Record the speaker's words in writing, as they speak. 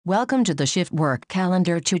Welcome to the Shift Work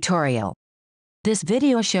Calendar tutorial. This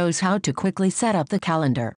video shows how to quickly set up the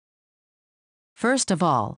calendar. First of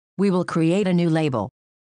all, we will create a new label.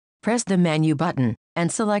 Press the menu button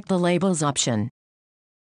and select the Labels option.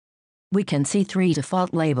 We can see 3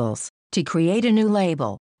 default labels. To create a new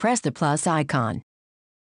label, press the plus icon.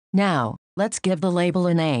 Now, let's give the label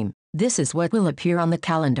a name. This is what will appear on the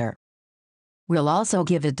calendar. We'll also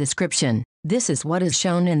give a description. This is what is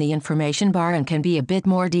shown in the information bar and can be a bit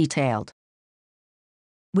more detailed.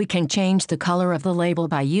 We can change the color of the label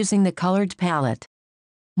by using the colored palette.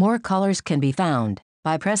 More colors can be found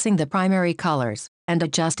by pressing the primary colors and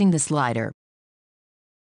adjusting the slider.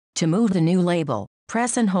 To move the new label,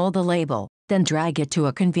 press and hold the label, then drag it to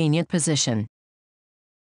a convenient position.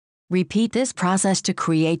 Repeat this process to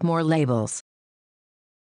create more labels.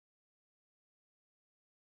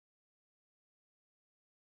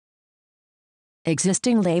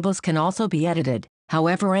 Existing labels can also be edited.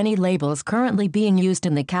 However, any labels currently being used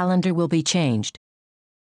in the calendar will be changed.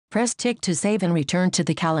 Press tick to save and return to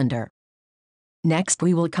the calendar. Next,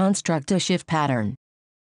 we will construct a shift pattern.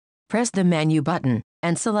 Press the menu button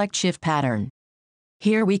and select Shift Pattern.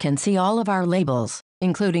 Here we can see all of our labels,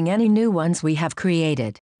 including any new ones we have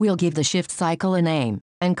created. We'll give the shift cycle a name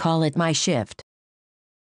and call it My Shift.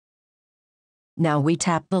 Now we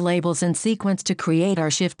tap the labels in sequence to create our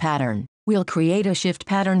shift pattern. We'll create a shift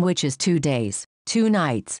pattern which is 2 days, 2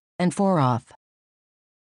 nights, and 4 off.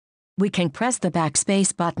 We can press the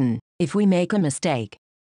backspace button if we make a mistake.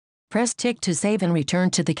 Press tick to save and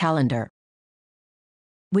return to the calendar.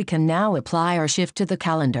 We can now apply our shift to the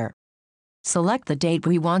calendar. Select the date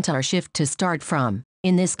we want our shift to start from,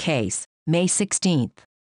 in this case, May 16th.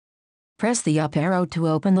 Press the up arrow to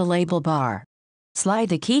open the label bar. Slide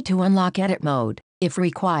the key to unlock edit mode, if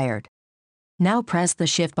required. Now press the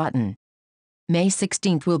shift button. May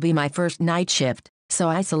 16th will be my first night shift, so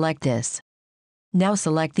I select this. Now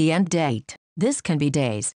select the end date. This can be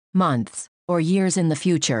days, months, or years in the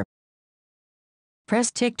future. Press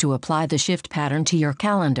tick to apply the shift pattern to your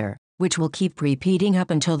calendar, which will keep repeating up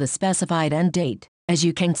until the specified end date, as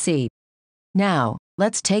you can see. Now,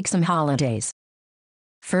 let's take some holidays.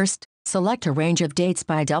 First, select a range of dates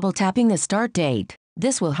by double-tapping the start date.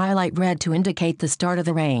 This will highlight red to indicate the start of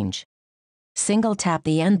the range. Single-tap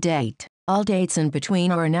the end date. All dates in between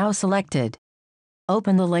are now selected.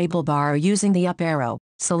 Open the label bar using the up arrow,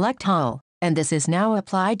 select all, and this is now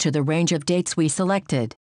applied to the range of dates we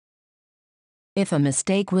selected. If a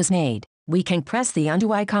mistake was made, we can press the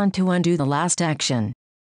undo icon to undo the last action.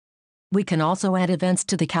 We can also add events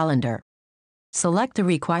to the calendar. Select the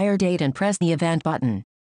required date and press the event button.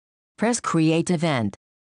 Press Create Event.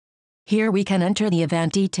 Here we can enter the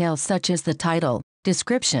event details such as the title,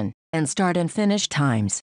 description, and start and finish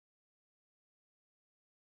times.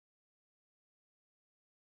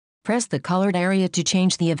 Press the colored area to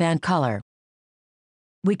change the event color.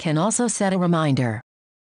 We can also set a reminder.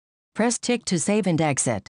 Press tick to save and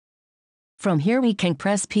exit. From here we can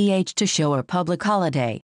press PH to show a public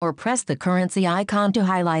holiday, or press the currency icon to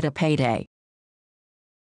highlight a payday.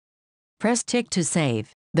 Press tick to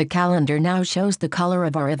save. The calendar now shows the color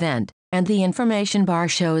of our event, and the information bar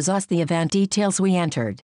shows us the event details we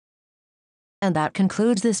entered. And that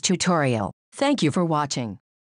concludes this tutorial. Thank you for watching.